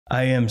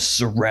I am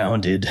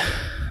surrounded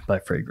by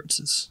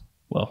fragrances.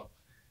 Well,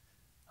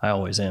 I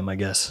always am, I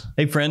guess.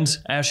 Hey friends,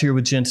 Ash here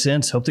with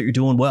Gents. Hope that you're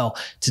doing well.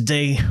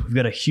 Today, we've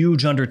got a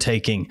huge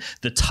undertaking.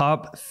 The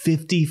top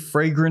 50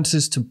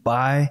 fragrances to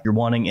buy. You're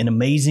wanting an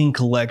amazing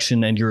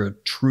collection and you're a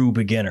true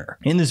beginner.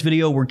 In this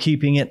video, we're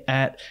keeping it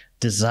at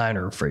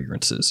designer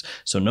fragrances.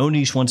 So no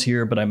niche ones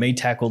here, but I may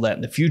tackle that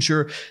in the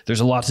future.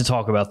 There's a lot to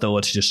talk about though.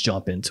 Let's just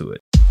jump into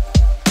it.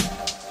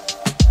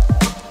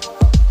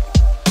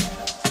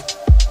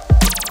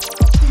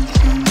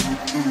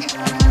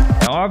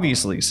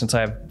 Obviously, since I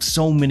have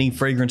so many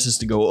fragrances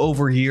to go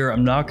over here,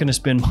 I'm not going to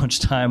spend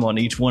much time on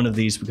each one of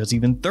these because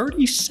even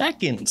 30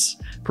 seconds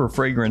per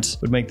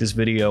fragrance would make this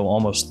video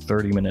almost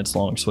 30 minutes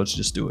long. So let's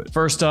just do it.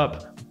 First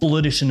up,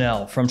 Bleu de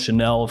Chanel from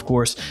Chanel, of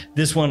course.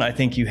 This one I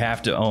think you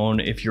have to own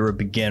if you're a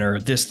beginner.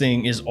 This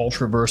thing is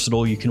ultra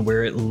versatile. You can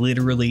wear it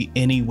literally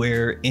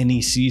anywhere,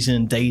 any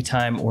season,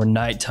 daytime or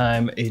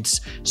nighttime. It's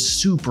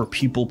super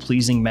people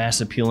pleasing, mass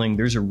appealing.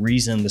 There's a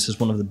reason this is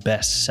one of the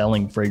best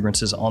selling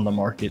fragrances on the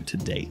market to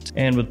date.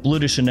 And with Bleu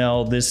de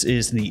Chanel, this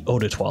is the eau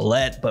de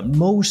toilette, but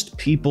most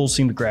people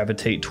seem to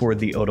gravitate toward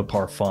the eau de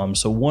parfum.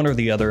 So one or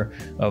the other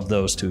of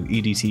those two,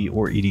 EDT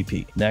or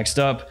EDP. Next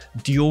up,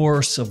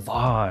 Dior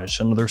Sauvage,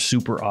 another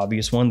super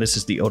obvious one. This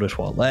is the eau de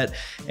toilette.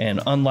 And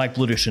unlike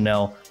Bleu de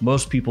Chanel,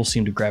 most people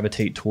seem to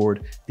gravitate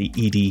toward the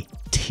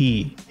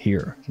EDT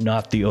here,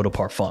 not the eau de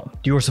parfum.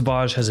 Dior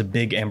Sauvage has a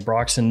big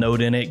ambroxan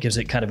note in it, gives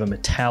it kind of a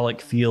metallic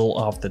feel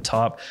off the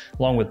top,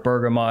 along with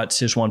bergamot,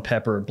 Sichuan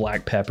pepper,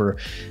 black pepper.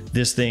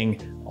 This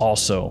thing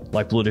also,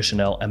 like Bleu de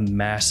Chanel, a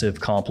massive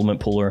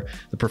compliment puller.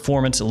 The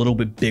performance a little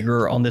bit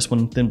bigger on this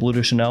one than Bleu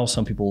de Chanel.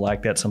 Some people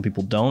like that, some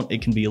people don't.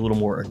 It can be a little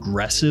more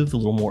aggressive, a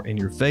little more in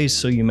your face,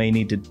 so you may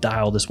need to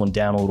dial this one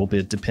down a little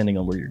bit depending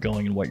on where you're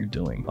going and what you're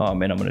doing. Oh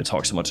man, I'm gonna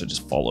talk so much I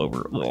just fall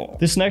over. Ugh.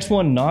 This next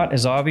one, not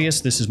as obvious.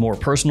 This is more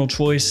personal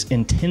choice,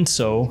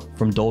 Intenso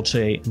from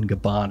Dolce &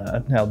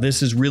 Gabbana. Now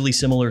this is really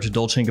similar to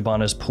Dolce &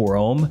 Gabbana's Pour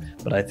Homme,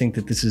 but I think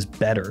that this is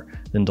better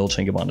than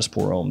Dolce & Gabbana's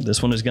Pour Homme.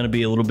 This one is gonna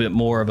be a little bit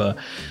more of a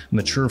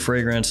mature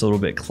fragrance, a little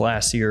bit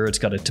classier. It's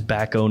got a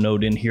tobacco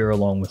note in here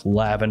along with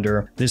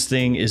lavender. This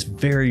thing is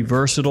very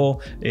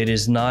versatile. It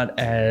is not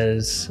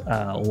as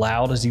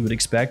loud as you would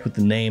expect with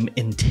the name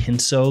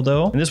Intenso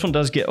though. And this one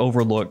does get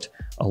overlooked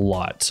a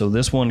lot. So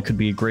this one could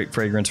be a great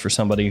fragrance for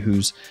somebody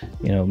who's,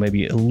 you know,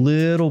 maybe a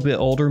little bit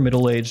older,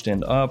 middle-aged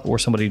and up, or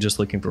somebody just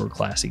looking for a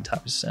classy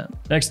type of scent.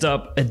 Next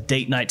up, a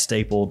date night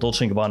staple.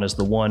 Dolce & Gabbana is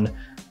the one.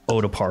 Eau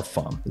de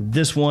parfum.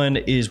 This one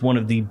is one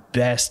of the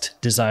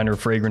best designer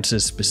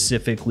fragrances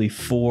specifically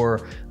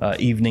for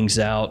evenings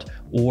out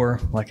or,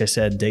 like I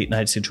said, date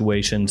night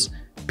situations,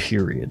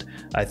 period.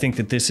 I think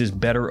that this is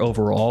better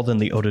overall than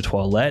the eau de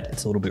toilette.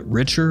 It's a little bit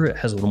richer. It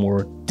has a little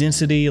more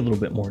density, a little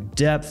bit more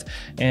depth,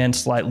 and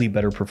slightly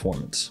better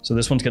performance. So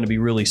this one's going to be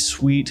really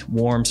sweet,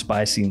 warm,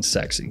 spicy, and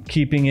sexy.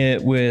 Keeping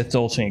it with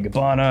Dolce &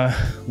 Gabbana,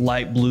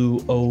 light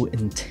blue Eau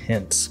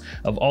Intense.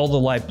 Of all the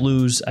light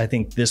blues, I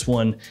think this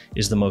one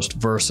is the most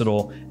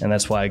versatile, and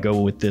that's why I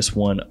go with this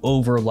one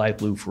over light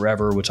blue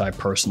Forever, which I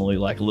personally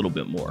like a little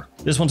bit more.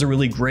 This one's a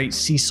really great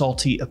sea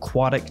salty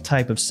aquatic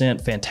type of scent,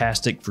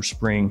 fantastic for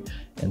spring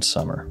and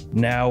summer.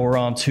 Now we're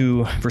on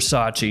to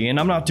Versace, and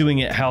I'm not doing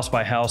it house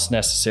by house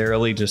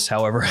necessarily, just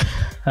however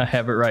I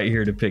have it right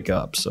here to pick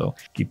up, so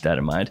keep that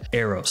in mind.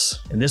 Eros,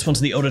 and this one's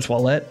the eau de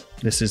toilette.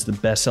 This is the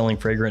best-selling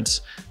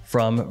fragrance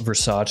from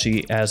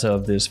Versace as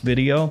of this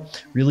video.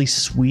 Really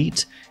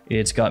sweet.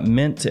 It's got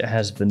mint, it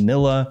has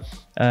vanilla.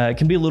 It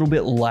can be a little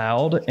bit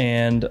loud,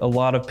 and a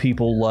lot of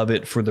people love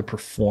it for the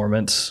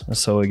performance.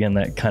 So again,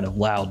 that kind of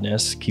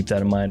loudness, keep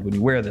that in mind when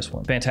you wear this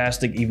one.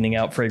 Fantastic evening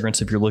out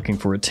fragrance if you're looking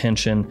for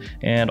attention,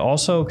 and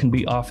also can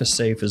be office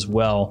safe as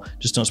well.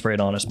 Just don't spray it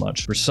on as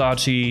much.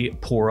 Versace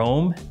Pour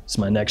Homme is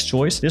my next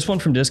choice. This one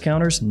from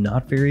discounters,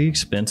 not very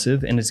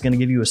expensive, and it's gonna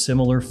give you a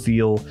similar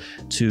feel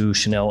to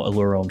Chanel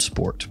Allure Homme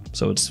Sport.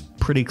 So it's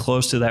pretty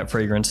close to that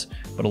fragrance,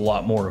 but a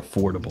lot more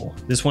affordable.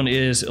 This one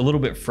is a little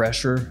bit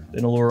fresher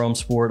than Allure Homme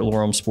Sport.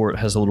 Allure Homme Sport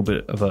has a little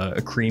bit of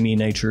a creamy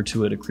nature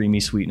to it, a creamy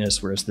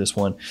sweetness, whereas this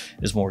one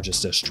is more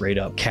just a straight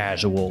up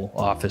casual,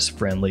 office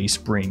friendly,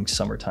 spring,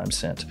 summertime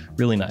scent.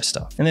 Really nice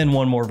stuff. And then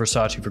one more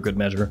Versace for good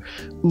measure,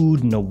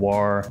 Oud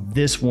Noir.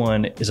 This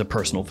one is a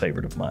personal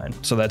favorite of mine,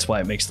 so that's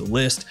why it makes the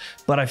list.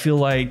 But I feel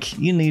like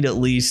you need at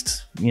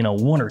least, you know,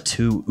 one or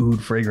two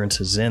oud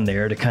fragrances in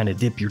there to kind of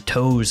dip your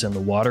toes in the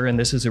water, and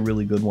this is a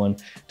really good one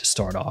to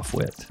start off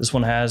with. This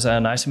one has a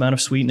nice amount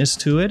of sweetness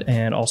to it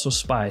and also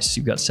spice.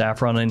 You've got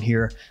saffron in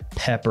here,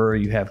 pepper,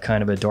 you have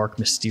kind of a dark,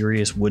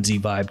 mysterious, woodsy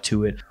vibe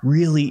to it.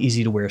 Really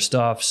easy to wear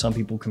stuff. Some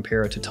people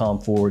compare it to Tom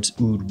Ford's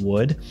Oud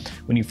Wood.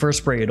 When you first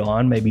spray it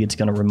on, maybe it's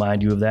going to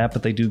remind you of that,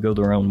 but they do go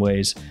their own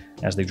ways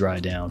as they dry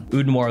down.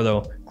 Oud Noir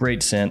though,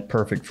 great scent,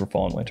 perfect for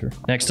fall and winter.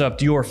 Next up,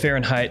 Dior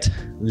Fahrenheit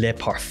Le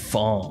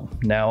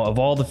Parfum. Now, of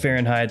all the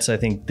Fahrenheits, I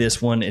think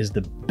this one is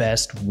the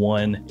best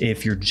one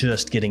if you're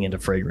just getting into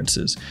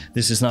fragrances.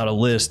 This is not a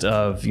list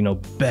of, you know,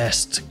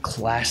 best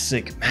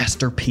classic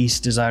masterpiece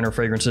designer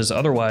fragrances.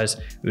 Otherwise,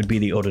 it would be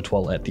the Eau de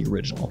Toilette, the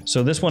original.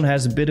 So this one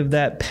has a bit of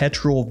that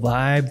petrol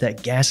vibe,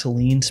 that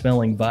gasoline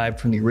smelling vibe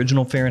from the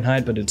original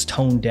Fahrenheit, but it's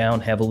toned down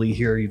heavily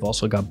here. You've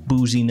also got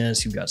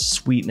booziness, you've got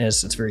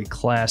sweetness. It's very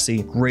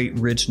classy, great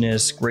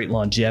richness, great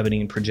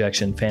longevity and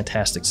projection,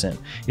 fantastic scent.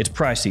 It's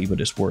pricey,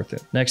 but it's worth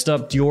it. Next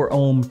up, Dior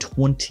Homme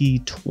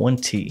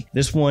 2020.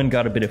 This one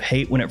got a bit of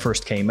hate when it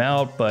first came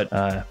out, but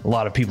a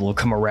lot of people have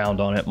come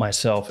around on it,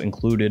 myself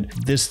included.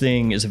 This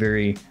thing is a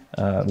very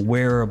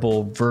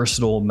wearable,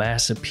 versatile,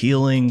 mass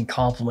appealing,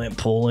 compliment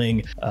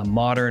pulling,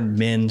 modern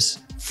men's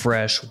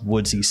fresh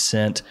woodsy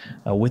scent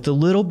with a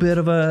little bit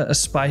of a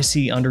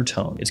spicy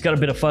undertone. It's got a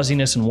bit of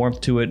fuzziness and warmth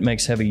to it,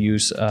 makes heavy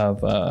use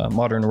of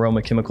modern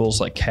aroma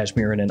chemicals like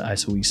cashmere and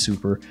Isoe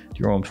Super.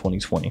 Dior Homme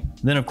 2020.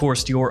 Then of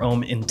course Dior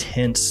Homme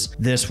Intense.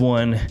 This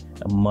one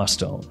a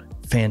must own.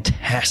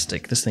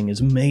 Fantastic. This thing is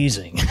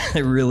amazing.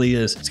 It really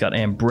is. It's got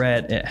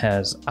ambrette, it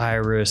has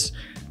iris,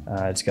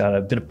 it's got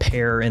a bit of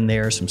pear in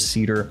there, some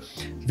cedar.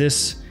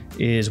 This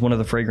is one of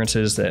the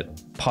fragrances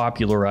that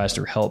popularized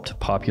or helped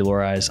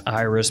popularize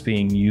iris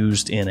being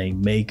used in a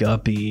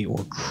makeup-y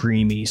or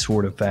creamy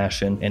sort of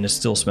fashion, and it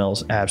still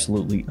smells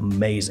absolutely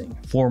amazing.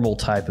 Formal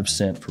type of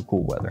scent for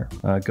cool weather.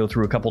 Go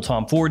through a couple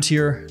Tom Fords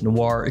here.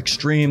 Noir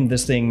Extreme.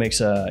 This thing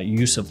makes a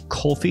use of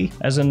kulfi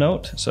as a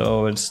note,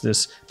 so it's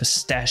this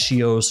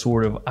pistachio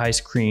sort of ice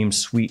cream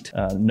sweet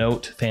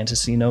note,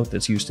 fantasy note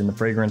that's used in the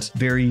fragrance.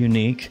 Very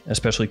unique,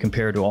 especially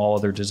compared to all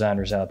other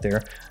designers out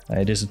there.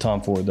 It is a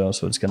Tom Ford though,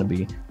 so it's going to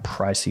be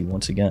pricey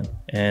once again.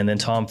 And then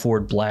Tom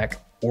Ford Black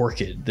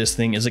Orchid. This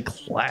thing is a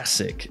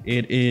classic.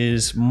 It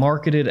is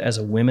marketed as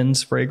a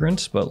women's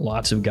fragrance, but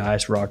lots of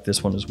guys rock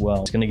this one as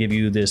well. It's going to give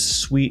you this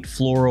sweet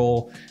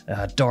floral,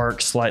 dark,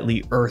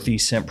 slightly earthy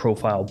scent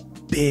profile.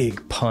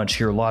 Big punch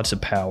here, lots of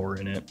power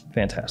in it.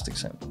 Fantastic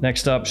scent.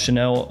 Next up,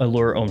 Chanel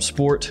Allure Homme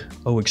Sport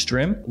Eau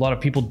Extreme. A lot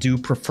of people do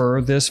prefer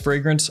this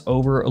fragrance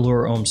over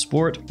Allure Homme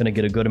Sport. Going to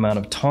get a good amount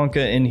of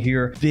tonka in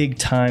here. Big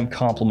time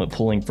compliment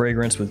pulling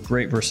fragrance with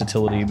great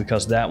versatility,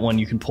 because that one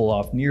you can pull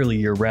off nearly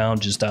year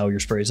round. Just dial your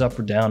sprays up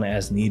or down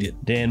as needed.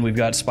 Then we've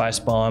got Spice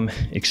Bomb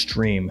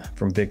Extreme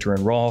from Viktor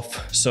and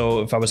Rolf. So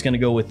if I was going to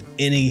go with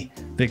any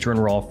Viktor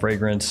and Rolf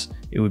fragrance,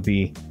 it would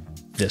be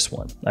this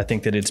one. I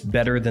think that it's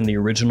better than the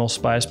original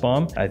Spice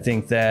Bomb. I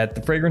think that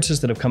the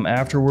fragrances that have come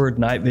afterward,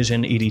 Night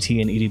Vision,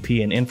 EDT, and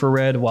EDP, and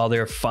Infrared, while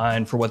they're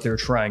fine for what they're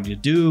trying to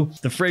do,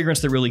 the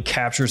fragrance that really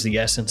captures the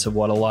essence of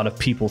what a lot of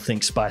people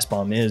think Spice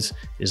Bomb is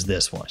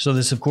this one. So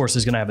this, of course,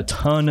 is going to have a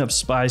ton of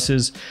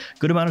spices,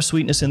 good amount of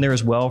sweetness in there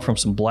as well from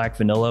some black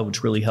vanilla,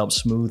 which really helps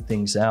smooth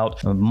things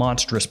out. A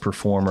monstrous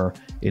performer.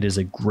 It is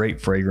a great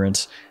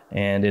fragrance.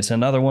 And it's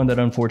another one that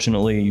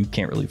unfortunately you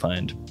can't really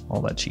find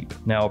all that cheap.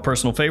 Now, a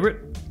personal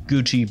favorite,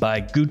 Gucci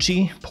by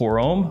Gucci Pour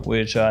Homme,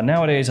 which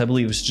nowadays I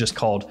believe is just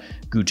called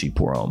Gucci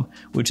Pour Homme,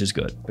 which is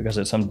good because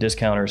at some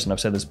discounters, and I've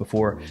said this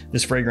before,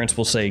 this fragrance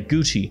will say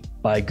Gucci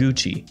by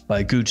Gucci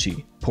by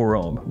Gucci Pour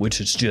Homme,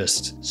 which is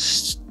just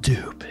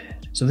stupid.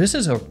 So this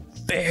is a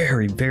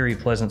very, very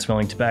pleasant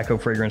smelling tobacco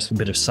fragrance, a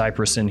bit of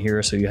cypress in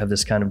here, so you have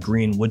this kind of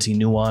green woodsy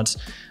nuance,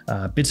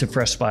 bits of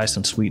fresh spice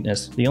and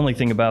sweetness. The only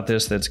thing about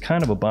this that's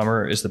kind of a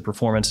bummer is the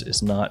performance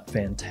is not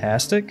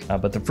fantastic,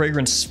 but the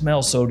fragrance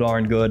smells so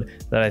darn good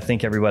that I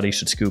think everybody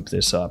should scoop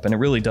this up, and it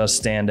really does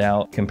stand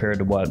out compared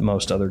to what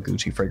most other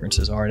Gucci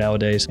fragrances are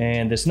nowadays.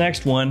 And this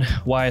next one,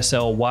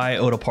 YSL Y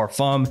Eau de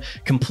Parfum,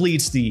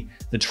 completes the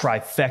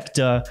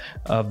trifecta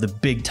of the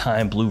big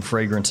time blue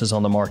fragrances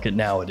on the market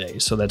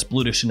nowadays. So that's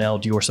Bleu de Chanel,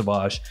 Dior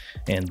Sauvage,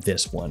 and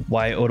this one.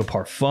 Y Eau de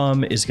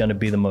Parfum is going to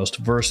be the most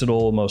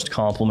versatile, most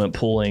compliment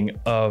pulling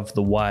of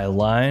the Y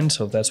line.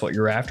 So if that's what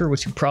you're after,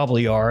 which you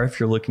probably are if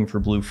you're looking for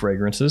blue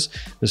fragrances,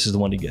 this is the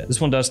one to get.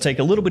 This one does take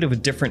a little bit of a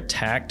different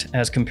tact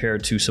as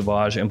compared to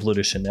Sauvage and Bleu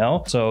de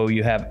Chanel. So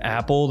you have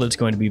apple that's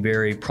going to be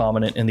very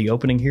prominent in the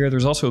opening here.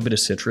 There's also a bit of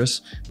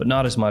citrus, but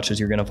not as much as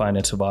you're going to find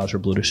in Sauvage or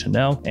Bleu de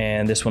Chanel.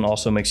 And this one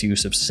also makes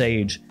use of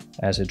sage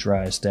as it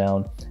dries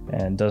down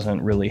and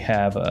doesn't really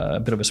have a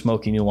bit of a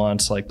smoky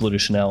nuance like Bleu de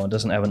Chanel, and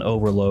doesn't have an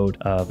overload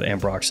of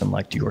ambroxan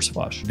like Dior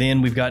Sauvage.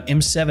 Then we've got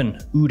M7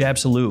 Oud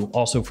Absolu,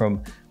 also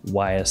from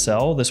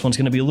YSL. This one's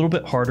going to be a little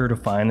bit harder to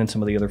find than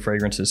some of the other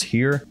fragrances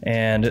here.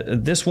 And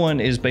this one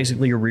is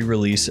basically a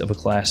re-release of a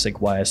classic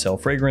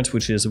YSL fragrance,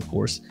 which is of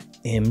course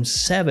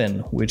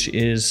M7, which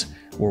is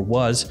or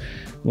was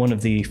one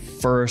of the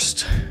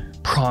first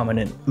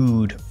prominent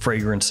oud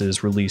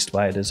fragrances released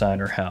by a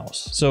designer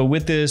house. So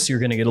with this, you're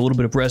going to get a little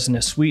bit of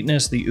resinous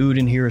sweetness. The oud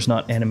in here is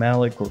not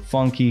animalic or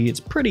funky. It's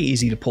pretty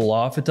easy to pull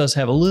off. It does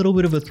have a little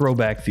bit of a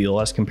throwback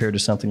feel as compared to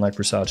something like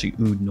Versace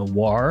Oud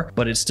Noir,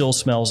 but it still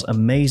smells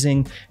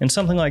amazing. And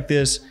something like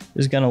this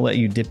is going to let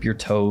you dip your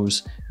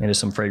toes into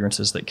some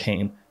fragrances that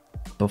came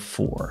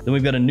before. Then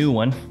we've got a new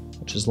one,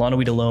 which is La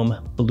Nuit de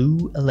l'Homme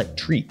Bleu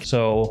Electrique.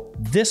 So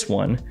this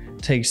one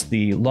takes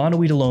the L'Eau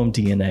de L'Homme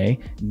DNA,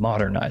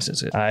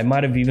 modernizes it. I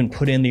might have even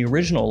put in the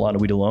original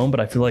L'Eau de L'Homme, but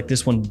I feel like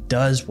this one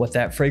does what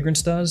that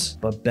fragrance does,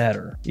 but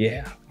better.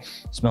 Yeah.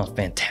 Smells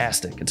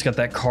fantastic. It's got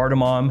that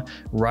cardamom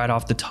right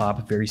off the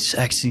top, very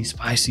sexy,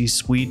 spicy,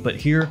 sweet, but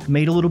here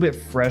made a little bit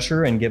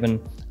fresher and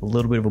given a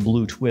little bit of a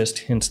blue twist,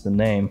 hence the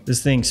name.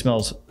 This thing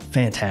smells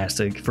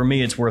fantastic. For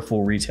me, it's worth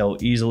full retail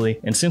easily.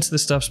 And since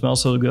this stuff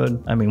smells so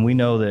good, I mean, we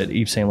know that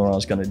Yves Saint Laurent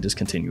is gonna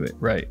discontinue it,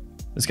 right?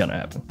 It's gonna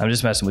happen. I'm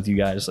just messing with you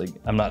guys. Like,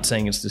 I'm not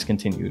saying it's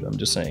discontinued. I'm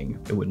just saying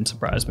it wouldn't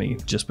surprise me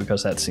just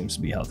because that seems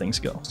to be how things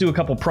go. Let's do a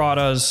couple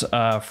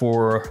Pradas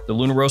for the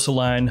Luna Rossa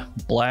line.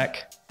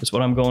 Black is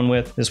what I'm going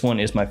with. This one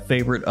is my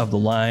favorite of the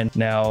line.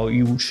 Now,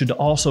 you should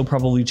also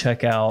probably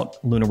check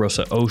out Luna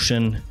Rossa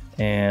Ocean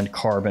and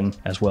Carbon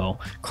as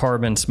well.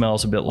 Carbon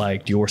smells a bit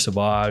like Dior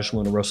Sauvage.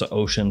 Luna Rossa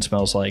Ocean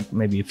smells like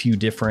maybe a few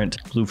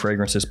different blue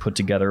fragrances put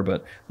together,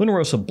 but Luna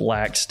Rossa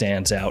Black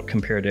stands out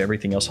compared to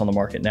everything else on the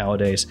market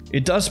nowadays.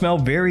 It does smell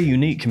very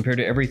unique compared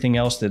to everything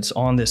else that's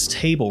on this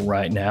table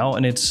right now,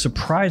 and it's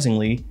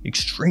surprisingly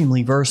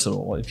extremely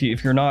versatile.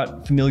 If you're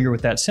not familiar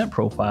with that scent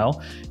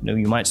profile,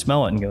 you might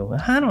smell it and go,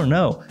 I don't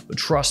know, but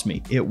trust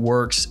me, it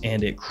works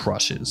and it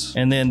crushes.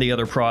 And then the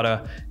other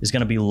Prada is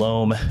gonna be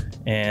L'Homme,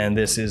 and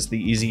this is the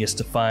easiest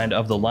to find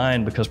of the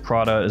line because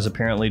Prada is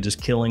apparently just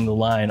killing the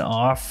line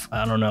off.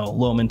 I don't know.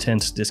 L'Homme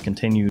Intense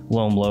discontinued.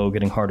 L'Homme Low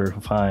getting harder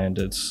to find.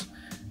 It's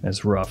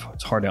rough.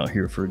 It's hard out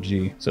here for a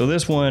G. So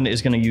this one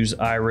is going to use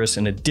iris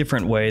in a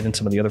different way than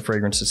some of the other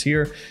fragrances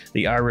here.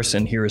 The iris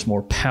in here is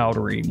more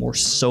powdery, more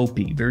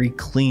soapy, very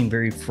clean,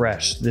 very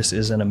fresh. This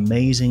is an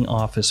amazing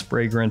office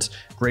fragrance,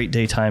 great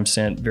daytime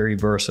scent, very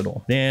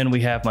versatile. Then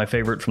we have my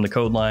favorite from the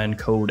Code line,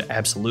 Code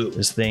Absolute.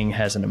 This thing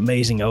has an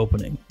amazing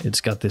opening. It's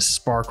got this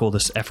sparkle,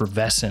 this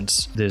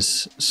effervescence,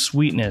 this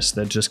sweetness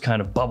that just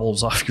kind of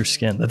bubbles off your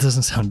skin. That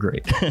doesn't sound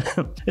great.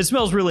 It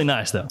smells really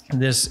nice though.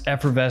 This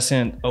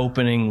effervescent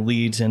opening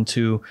leads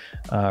into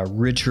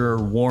richer,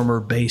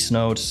 warmer base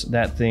notes.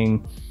 That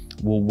thing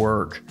will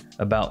work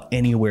about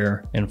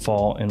anywhere in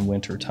fall and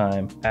winter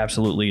time.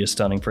 Absolutely a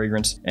stunning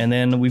fragrance. And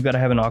then we've got to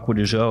have an Acqua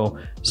di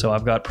Gio. So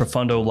I've got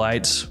Profondo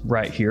Lights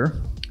right here.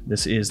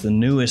 This is the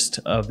newest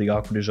of the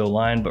Acqua di Gio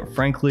line, but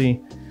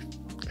frankly,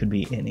 could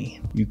be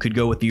any. You could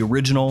go with the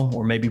original,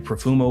 or maybe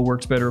Profumo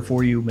works better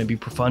for you. Maybe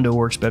Profondo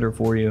works better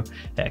for you.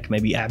 Heck,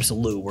 maybe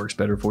Absolute works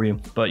better for you,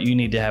 but you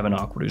need to have an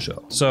Acqua di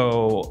Gio.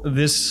 So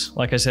this,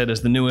 like I said,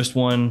 is the newest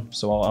one.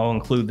 So I'll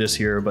include this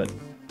here, but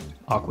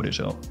Acqua di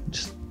Gio.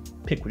 Just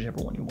pick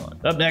whichever one you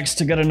want. Up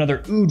next, I got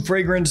another oud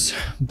fragrance,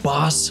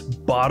 Boss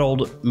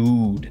Bottled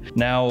Oud.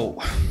 Now,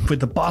 with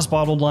the Boss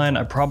Bottled line,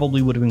 I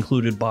probably would have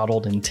included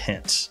Bottled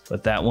Intense,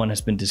 but that one has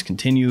been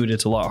discontinued.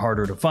 It's a lot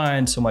harder to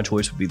find, so my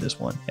choice would be this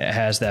one. It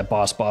has that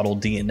Boss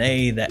Bottled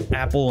DNA, that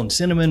apple and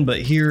cinnamon, but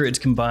here it's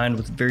combined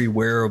with very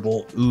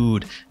wearable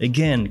oud.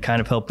 Again, kind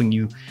of helping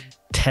you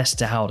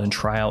test out and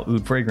try out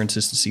oud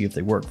fragrances to see if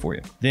they work for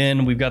you.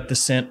 Then we've got the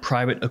scent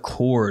Private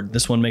Accord.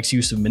 This one makes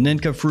use of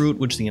Meninka fruit,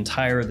 which the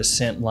entire the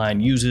scent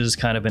line uses,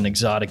 kind of an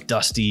exotic,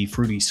 dusty,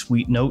 fruity,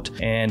 sweet note.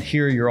 And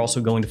here you're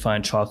also going to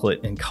find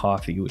chocolate and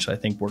coffee, which I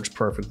think works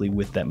perfectly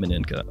with that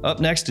Meninka. Up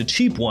next, a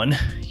cheap one,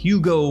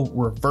 Hugo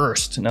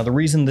Reversed. Now the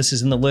reason this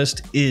is in the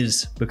list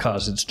is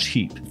because it's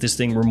cheap. If this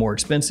thing were more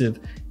expensive,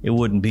 it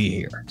wouldn't be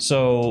here.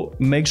 So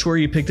make sure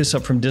you pick this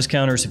up from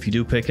discounters if you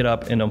do pick it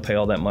up, and don't pay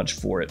all that much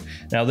for it.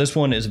 Now this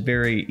one is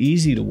very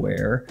easy to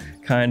wear,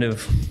 kind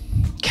of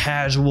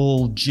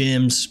casual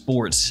gym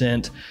sports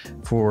scent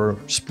for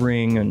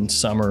spring and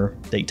summer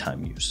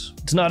daytime use.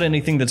 It's not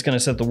anything that's going to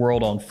set the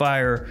world on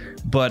fire,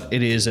 but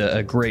it is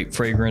a great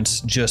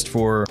fragrance just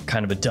for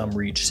kind of a dumb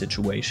reach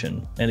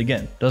situation. And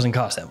again, doesn't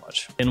cost that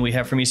much. And we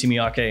have from Issey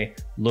Miyake,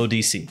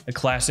 L'Odyssey. A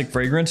classic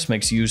fragrance,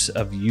 makes use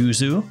of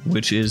yuzu,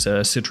 which is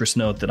a citrus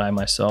note that I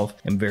myself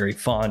am very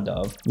fond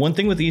of. One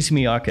thing with Issey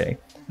Miyake,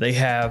 they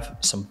have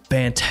some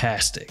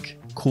fantastic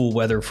cool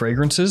weather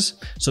fragrances.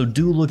 So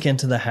do look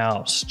into the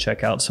house,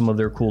 check out some of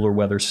their cooler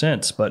weather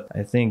scents. But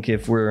I think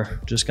if we're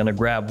just gonna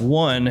grab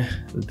one,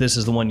 this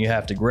is the one you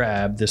have to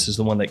grab. This is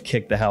the one that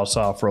kicked the house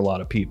off for a lot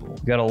of people.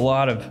 We've got a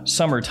lot of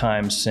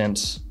summertime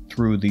scents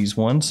through these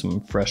ones,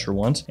 some fresher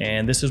ones.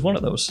 And this is one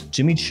of those,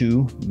 Jimmy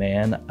Choo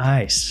Man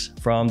Ice.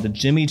 From the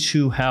Jimmy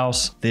Choo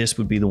house, this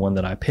would be the one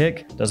that I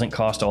pick. Doesn't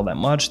cost all that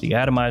much. The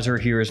atomizer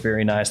here is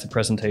very nice. The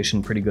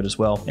presentation pretty good as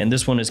well. And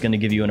this one is gonna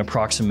give you an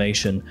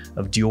approximation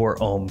of Dior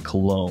Homme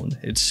Cologne.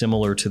 It's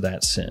similar to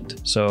that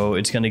scent. So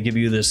it's gonna give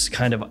you this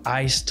kind of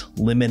iced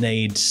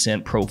lemonade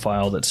scent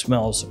profile that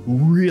smells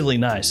really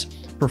nice.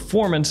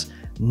 Performance,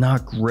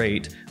 not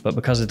great, but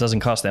because it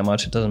doesn't cost that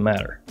much, it doesn't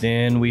matter.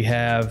 Then we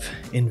have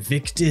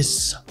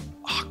Invictus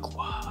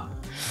Aqua.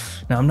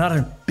 Now, I'm not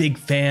a big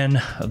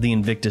fan of the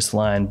Invictus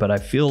line, but I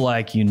feel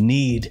like you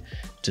need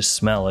to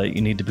smell it.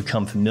 You need to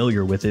become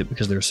familiar with it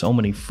because there's so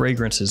many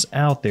fragrances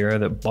out there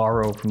that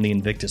borrow from the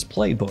Invictus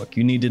playbook.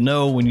 You need to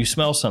know when you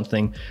smell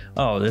something,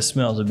 oh, this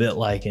smells a bit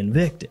like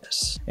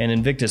Invictus. And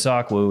Invictus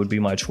Aqua would be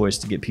my choice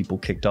to get people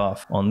kicked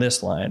off on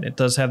this line. It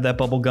does have that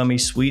bubblegummy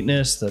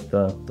sweetness that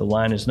the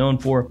line is known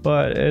for,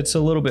 but it's a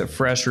little bit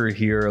fresher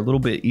here, a little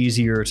bit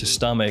easier to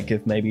stomach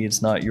if maybe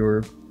it's not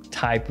your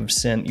type of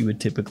scent you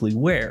would typically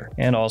wear.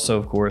 And also,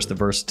 of course, the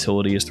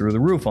versatility is through the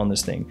roof on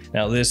this thing.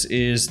 Now, this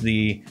is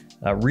the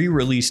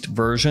re-released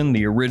version.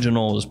 The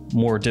original is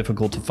more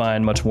difficult to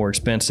find, much more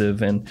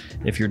expensive. And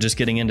if you're just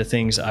getting into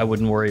things, I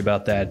wouldn't worry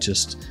about that.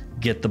 Just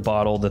get the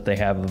bottle that they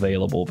have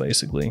available,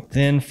 basically.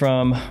 Then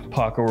from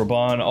Paco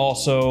Rabanne,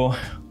 also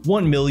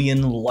 1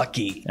 Million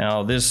Lucky.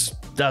 Now, this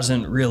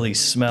doesn't really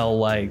smell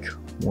like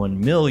 1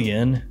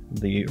 Million,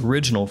 the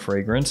original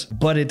fragrance,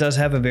 but it does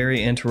have a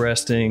very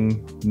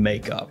interesting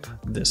makeup,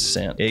 this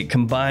scent. It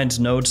combines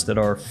notes that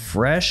are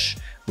fresh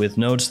with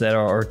notes that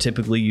are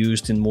typically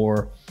used in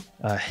more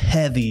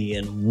heavy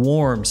and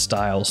warm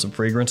styles of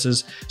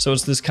fragrances. So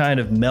it's this kind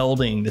of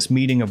melding, this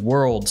meeting of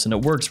worlds, and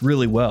it works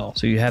really well.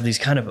 So you have these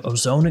kind of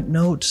ozonic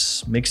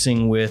notes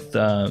mixing with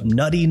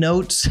nutty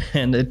notes,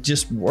 and it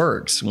just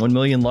works. 1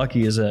 Million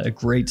Lucky is a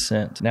great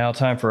scent. Now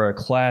time for a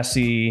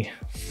classy,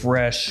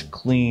 fresh,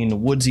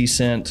 clean, woodsy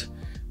scent.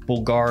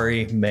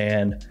 Bulgari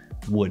Man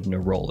Wood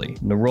Neroli.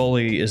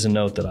 Neroli is a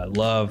note that I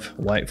love.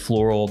 White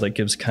floral that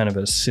gives kind of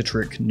a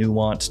citric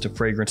nuance to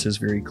fragrances,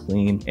 very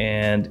clean.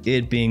 And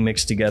it being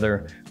mixed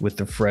together with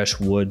the fresh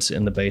woods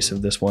in the base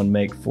of this one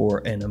make for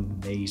an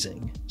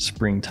amazing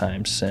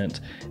springtime scent.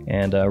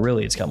 And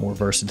really it's got more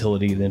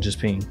versatility than just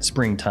being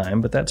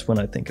springtime, but that's when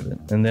I think of it.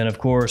 And then of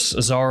course,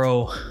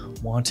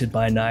 Azzaro Wanted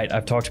by Night.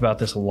 I've talked about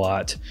this a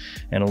lot,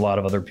 and a lot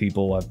of other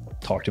people have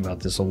talked about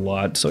this a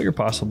lot, so you're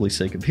possibly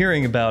sick of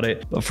hearing about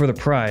it. But for the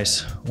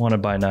price,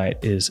 Wanted by Night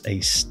is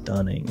a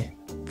stunning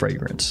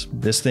fragrance.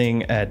 This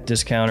thing at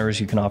discounters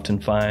you can often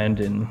find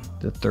in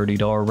the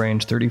 $30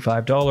 range,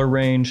 $35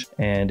 range,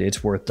 and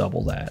it's worth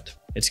double that.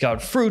 It's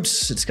got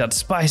fruits, it's got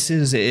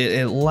spices,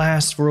 it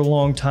lasts for a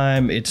long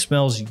time, it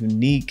smells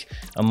unique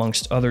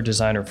amongst other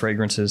designer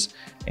fragrances,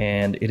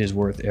 and it is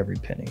worth every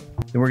penny.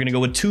 Then we're gonna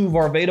go with 2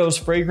 Varvatos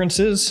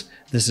fragrances.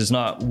 This is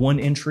not one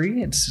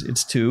entry,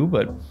 it's 2,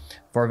 but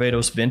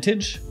Varvatos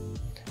Vintage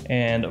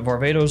and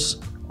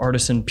Varvatos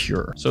Artisan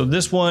Pure. So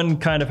this one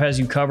kind of has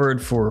you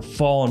covered for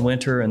fall and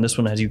winter, and this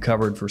one has you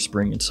covered for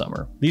spring and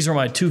summer. These are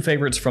my 2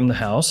 favorites from the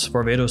house.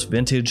 Varvatos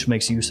Vintage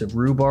makes use of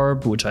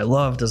rhubarb, which I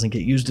love, doesn't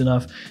get used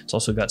enough. It's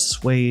also got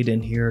suede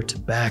in here,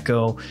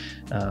 tobacco,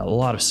 a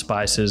lot of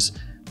spices.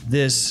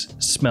 This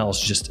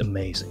smells just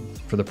amazing.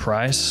 For the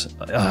price,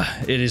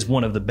 it is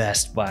one of the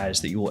best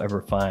buys that you will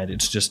ever find.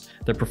 It's just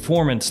the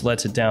performance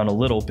lets it down a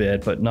little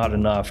bit, but not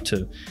enough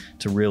to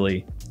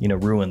really, you know,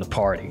 ruin the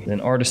party.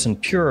 Then Artisan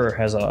Pure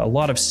has a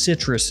lot of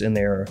citrus in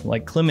there,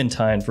 like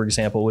clementine, for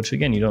example, which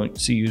again, you don't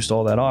see used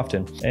all that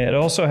often. It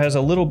also has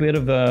a little bit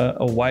of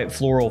a white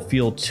floral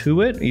feel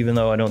to it, even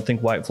though I don't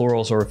think white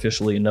florals are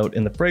officially a note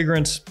in the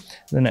fragrance.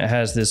 Then it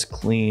has this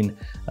clean,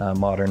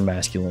 modern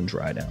masculine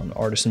dry down.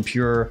 Artisan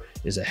Pure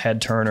is a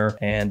head turner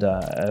and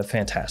a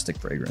fantastic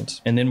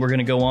fragrance. And then we're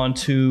gonna go on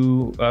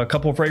to a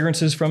couple of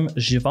fragrances from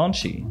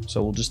Givenchy.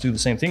 So we'll just do the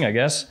same thing, I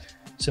guess.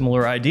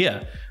 Similar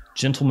idea.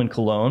 Gentleman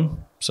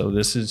Cologne. So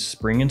this is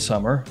spring and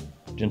summer.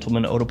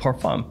 Gentleman Eau de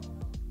Parfum,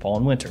 fall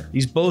and winter.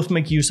 These both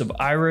make use of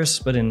iris,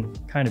 but in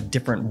kind of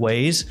different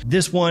ways.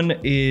 This one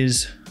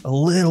is a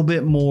little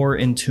bit more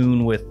in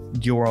tune with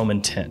Dior Homme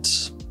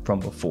Intense from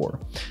before.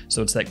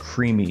 So it's that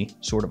creamy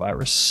sort of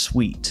iris,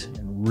 sweet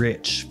and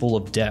rich, full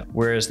of depth.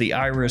 Whereas the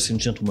iris in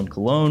Gentleman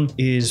Cologne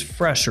is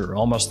fresher,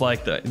 almost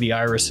like the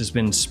iris has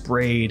been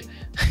sprayed,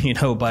 you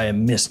know, by a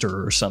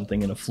mister or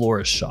something in a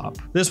florist shop.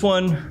 This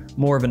one,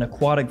 more of an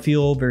aquatic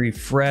feel, very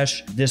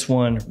fresh. This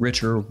one,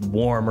 richer,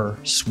 warmer,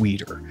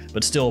 sweeter,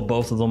 but still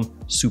both of them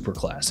super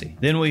classy.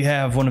 Then we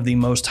have one of the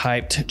most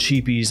hyped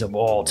cheapies of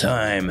all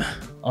time,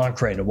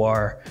 Ancre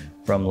Noir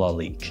from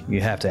Lalique. You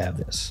have to have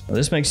this. Now,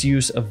 this makes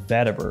use of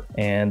vetiver,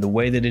 and the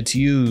way that it's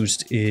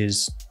used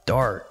is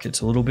dark.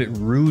 It's a little bit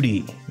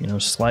rooty, you know,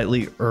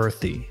 slightly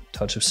earthy,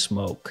 touch of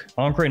smoke.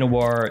 Ancre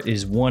Noir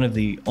is one of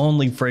the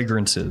only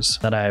fragrances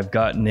that I have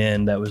gotten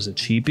in that was a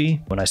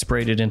cheapie. When I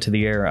sprayed it into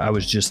the air, I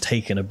was just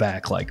taken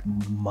aback, like,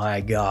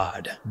 my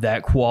God,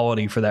 that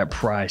quality for that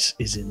price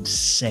is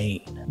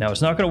insane. Now,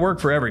 it's not gonna work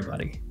for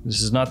everybody.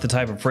 This is not the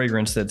type of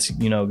fragrance that's,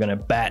 you know, gonna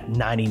bat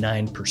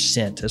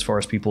 99% as far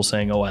as people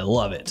saying, oh, I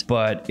love it.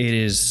 But it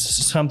is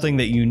something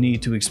that you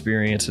need to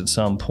experience at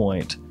some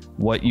point,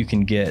 what you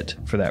can get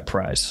for that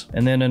price.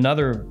 And then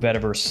another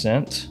vetiver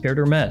scent, Terre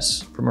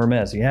d'Hermès from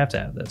Hermès. You have to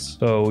have this.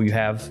 So you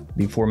have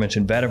the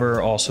aforementioned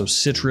vetiver, also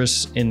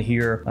citrus in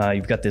here.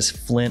 You've got this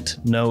flint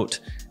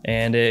note,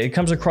 and it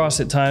comes across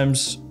at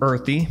times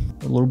earthy,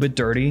 a little bit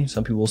dirty.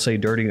 Some people will say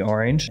dirty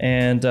orange,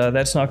 and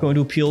that's not going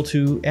to appeal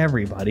to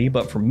everybody.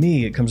 But for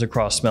me, it comes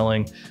across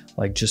smelling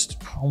like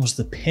just almost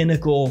the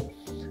pinnacle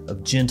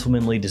of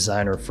gentlemanly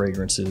designer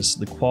fragrances.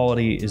 The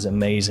quality is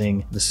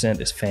amazing. The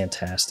scent is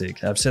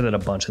fantastic. I've said that a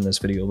bunch in this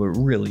video, but it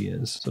really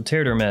is. So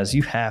Terre d'Hermès,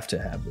 you have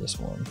to have this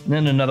one. And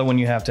then another one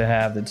you have to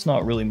have that's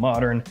not really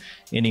modern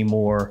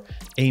anymore,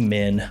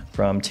 Amen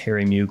from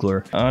Terry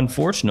Mugler.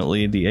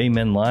 Unfortunately, the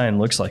Amen line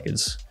looks like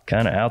it's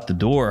kind of out the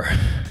door.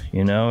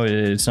 You know,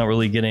 it's not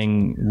really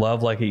getting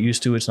love like it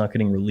used to. It's not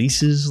getting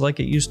releases like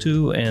it used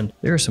to. And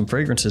there are some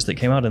fragrances that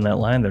came out in that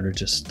line that are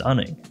just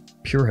stunning.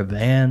 Pure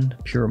Havane,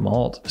 Pure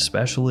Malt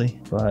especially,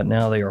 but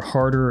now they are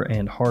harder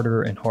and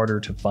harder and harder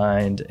to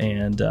find,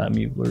 and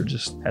Mugler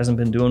just hasn't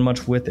been doing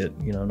much with it,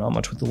 you know, not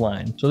much with the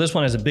line. So this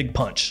one has a big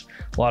punch,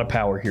 a lot of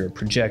power here,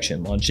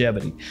 projection,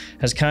 longevity,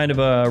 has kind of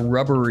a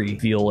rubbery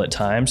feel at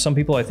times. Some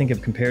people I think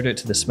have compared it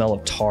to the smell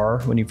of tar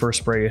when you first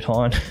spray it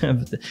on.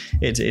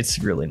 It's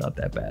really not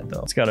that bad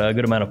though. It's got a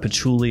good amount of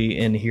patchouli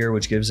in here,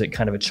 which gives it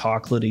kind of a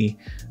chocolatey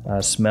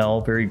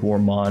smell, very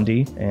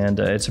gourmandy,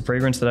 and it's a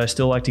fragrance that I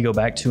still like to go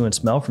back to and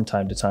smell from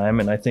time to time,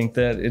 and I think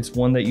that it's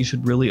one that you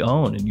should really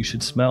own and you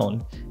should smell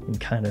and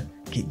kind of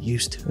get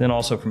used to. And then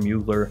also from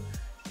Mugler,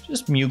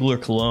 just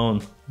Mugler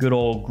cologne, good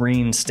old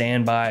green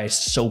standby,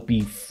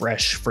 soapy,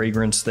 fresh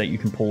fragrance that you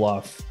can pull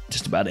off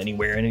just about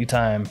anywhere,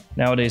 anytime.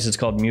 Nowadays it's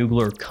called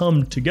Mugler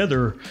Come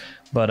Together,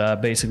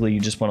 but basically you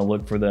just want to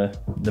look for the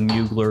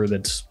Mugler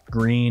that's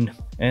green.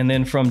 And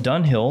then from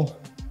Dunhill,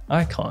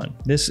 Icon.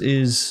 This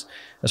is,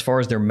 as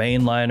far as their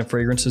main line of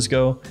fragrances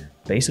go,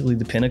 basically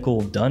the pinnacle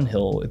of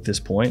Dunhill at this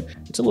point.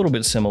 It's a little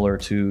bit similar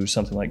to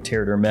something like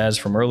Terre d'Hermès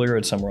from earlier.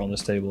 It's somewhere on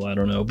this table, I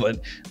don't know, but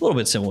a little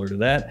bit similar to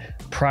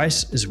that.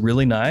 Price is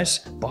really nice.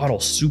 Bottle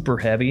super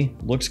heavy,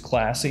 looks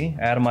classy.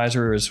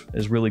 Atomizer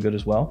is really good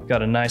as well.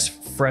 Got a nice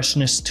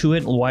freshness to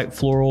it, white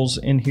florals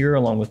in here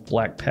along with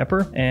black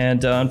pepper.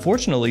 And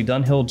unfortunately,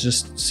 Dunhill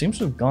just seems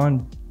to have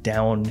gone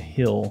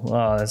downhill.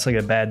 That's like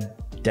a bad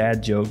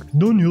dad joke.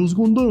 Dunhill's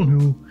going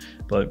downhill.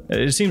 But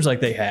it seems like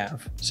they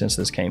have since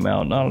this came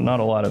out. Not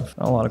a lot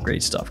of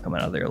great stuff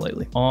coming out of there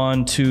lately.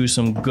 On to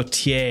some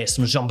Gaultier,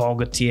 some Jean Paul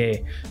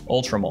Gaultier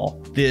Ultra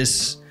Malt.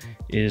 This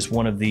is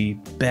one of the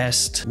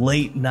best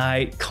late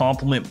night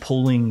compliment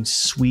pulling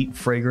sweet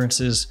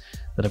fragrances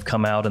that have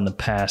come out in the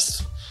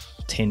past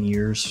 10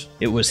 years.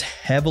 It was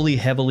heavily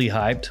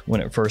hyped when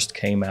it first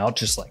came out,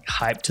 just like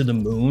hyped to the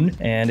moon,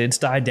 and it's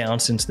died down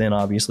since then,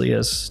 obviously,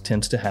 as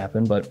tends to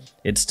happen, but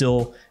it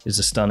still is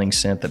a stunning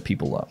scent that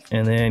people love.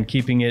 And then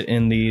keeping it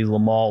in the Le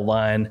Male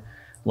line,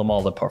 Le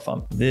Male de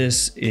Parfum.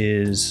 This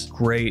is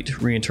great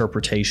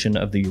reinterpretation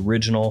of the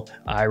original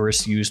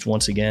iris used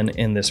once again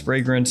in this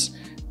fragrance,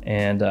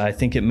 and I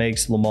think it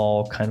makes Le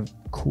Male kind of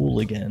cool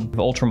again.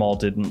 Ultra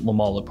Malt didn't, Le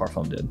Male de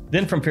Parfum did.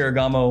 Then from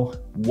Ferragamo,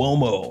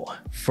 Uomo.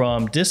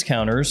 From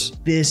discounters,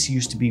 this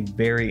used to be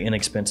very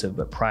inexpensive,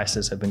 but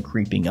prices have been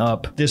creeping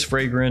up. This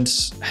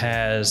fragrance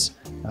has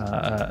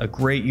a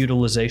great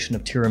utilization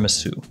of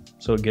tiramisu.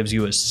 So it gives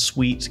you a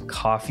sweet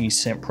coffee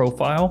scent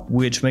profile,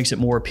 which makes it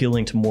more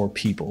appealing to more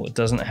people. It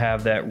doesn't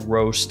have that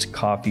roast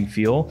coffee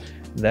feel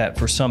that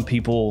for some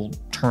people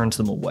turns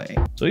them away.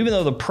 So even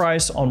though the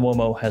price on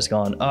Uomo has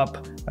gone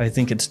up, I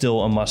think it's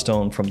still a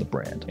must-own from the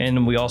brand.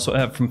 And we also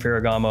have from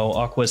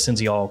Ferragamo Acqua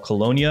Essenziale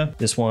Colonia.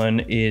 This one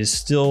is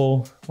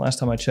still, last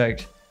time I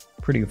checked,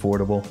 pretty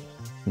affordable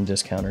from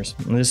discounters.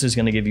 And this is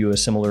going to give you a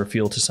similar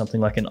feel to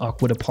something like an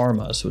Acqua di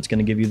Parma. So it's going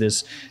to give you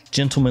this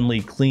gentlemanly,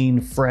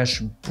 clean, fresh,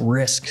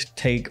 brisk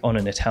take on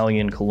an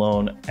Italian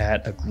cologne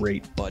at a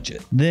great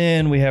budget.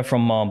 Then we have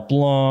from Mont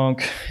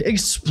Blanc,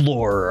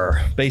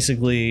 Explorer,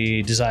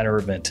 basically designer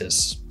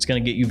Aventus. It's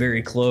going to get you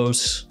very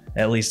close,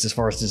 at least as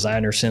far as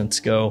designer scents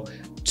go,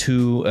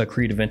 to a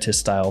Creed Aventus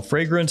style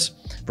fragrance.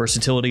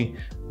 Versatility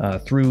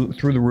through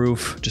the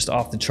roof, just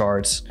off the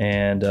charts,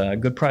 and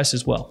good price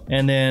as well.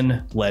 And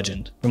then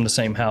Legend from the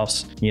same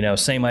house, you know,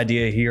 same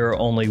idea here,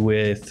 only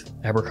with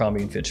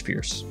Abercrombie & Fitch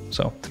Fierce.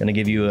 So gonna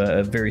give you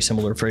a very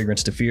similar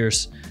fragrance to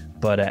Fierce,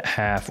 but at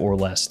half or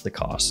less the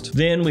cost.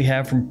 Then we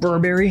have from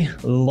Burberry,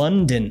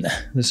 London.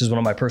 This is one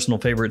of my personal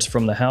favorites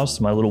from the house,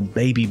 my little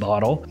baby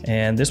bottle.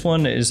 And this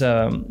one is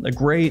a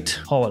great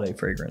holiday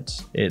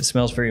fragrance. It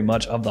smells very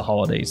much of the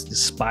holidays. The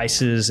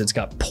spices, it's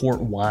got port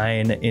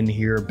wine in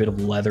here, a bit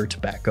of leather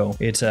tobacco.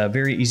 It's a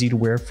very easy to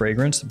wear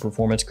fragrance. The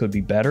performance could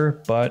be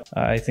better, but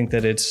I think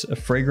that it's a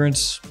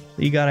fragrance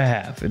that you gotta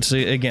have. It's,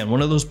 again,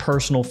 one of those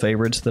personal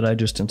favorites that I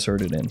just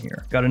inserted in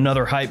here. Got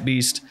another hype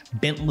beast,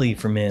 Bentley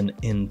from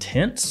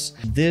Intense.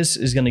 This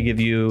is going to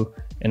give you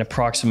an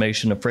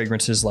approximation of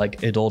fragrances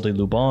like Idole de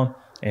Luban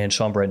and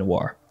Chambre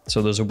Noir.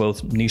 So those are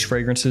both niche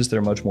fragrances that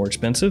are much more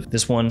expensive.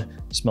 This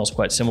one smells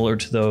quite similar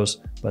to those,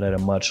 but at a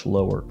much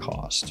lower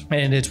cost.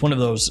 And it's one of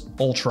those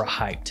ultra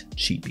hyped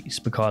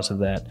cheapies because of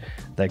that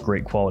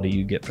great quality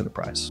you get for the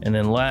price. And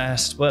then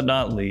last but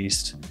not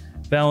least,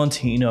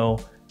 Valentino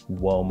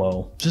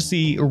Uomo, just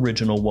the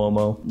original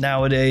Uomo.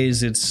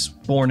 Nowadays, it's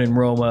Born in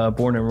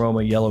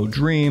Roma Yellow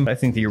Dream. I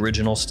think the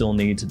original still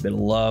needs a bit of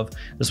love.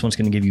 This one's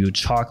going to give you a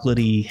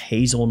chocolatey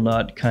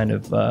hazelnut kind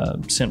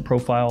of scent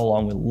profile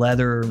along with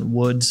leather and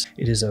woods.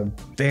 It is a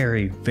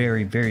very,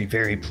 very, very,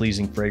 very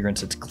pleasing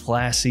fragrance. It's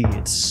classy,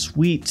 it's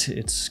sweet,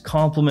 it's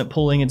compliment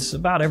pulling. It's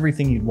about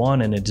everything you'd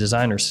want in a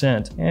designer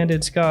scent. And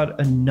it's got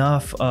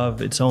enough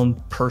of its own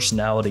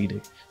personality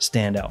to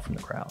stand out from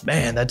the crowd.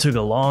 Man, that took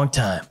a long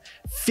time.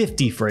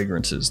 50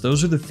 fragrances.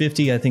 Those are the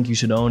 50 I think you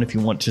should own if you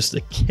want just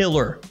a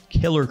killer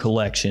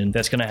collection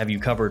that's gonna have you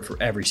covered for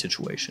every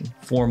situation.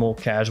 Formal,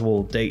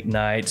 casual, date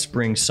night,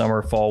 spring,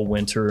 summer, fall,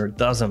 winter,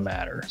 doesn't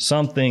matter.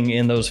 Something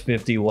in those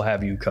 50 will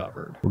have you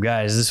covered. Well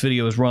guys, this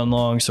video is run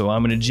long, so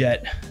I'm gonna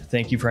jet.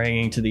 Thank you for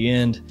hanging to the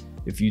end.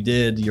 If you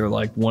did, you're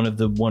like one of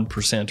the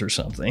 1% or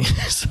something.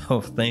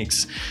 So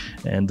thanks.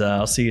 And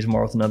I'll see you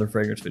tomorrow with another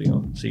fragrance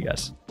video. See you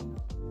guys.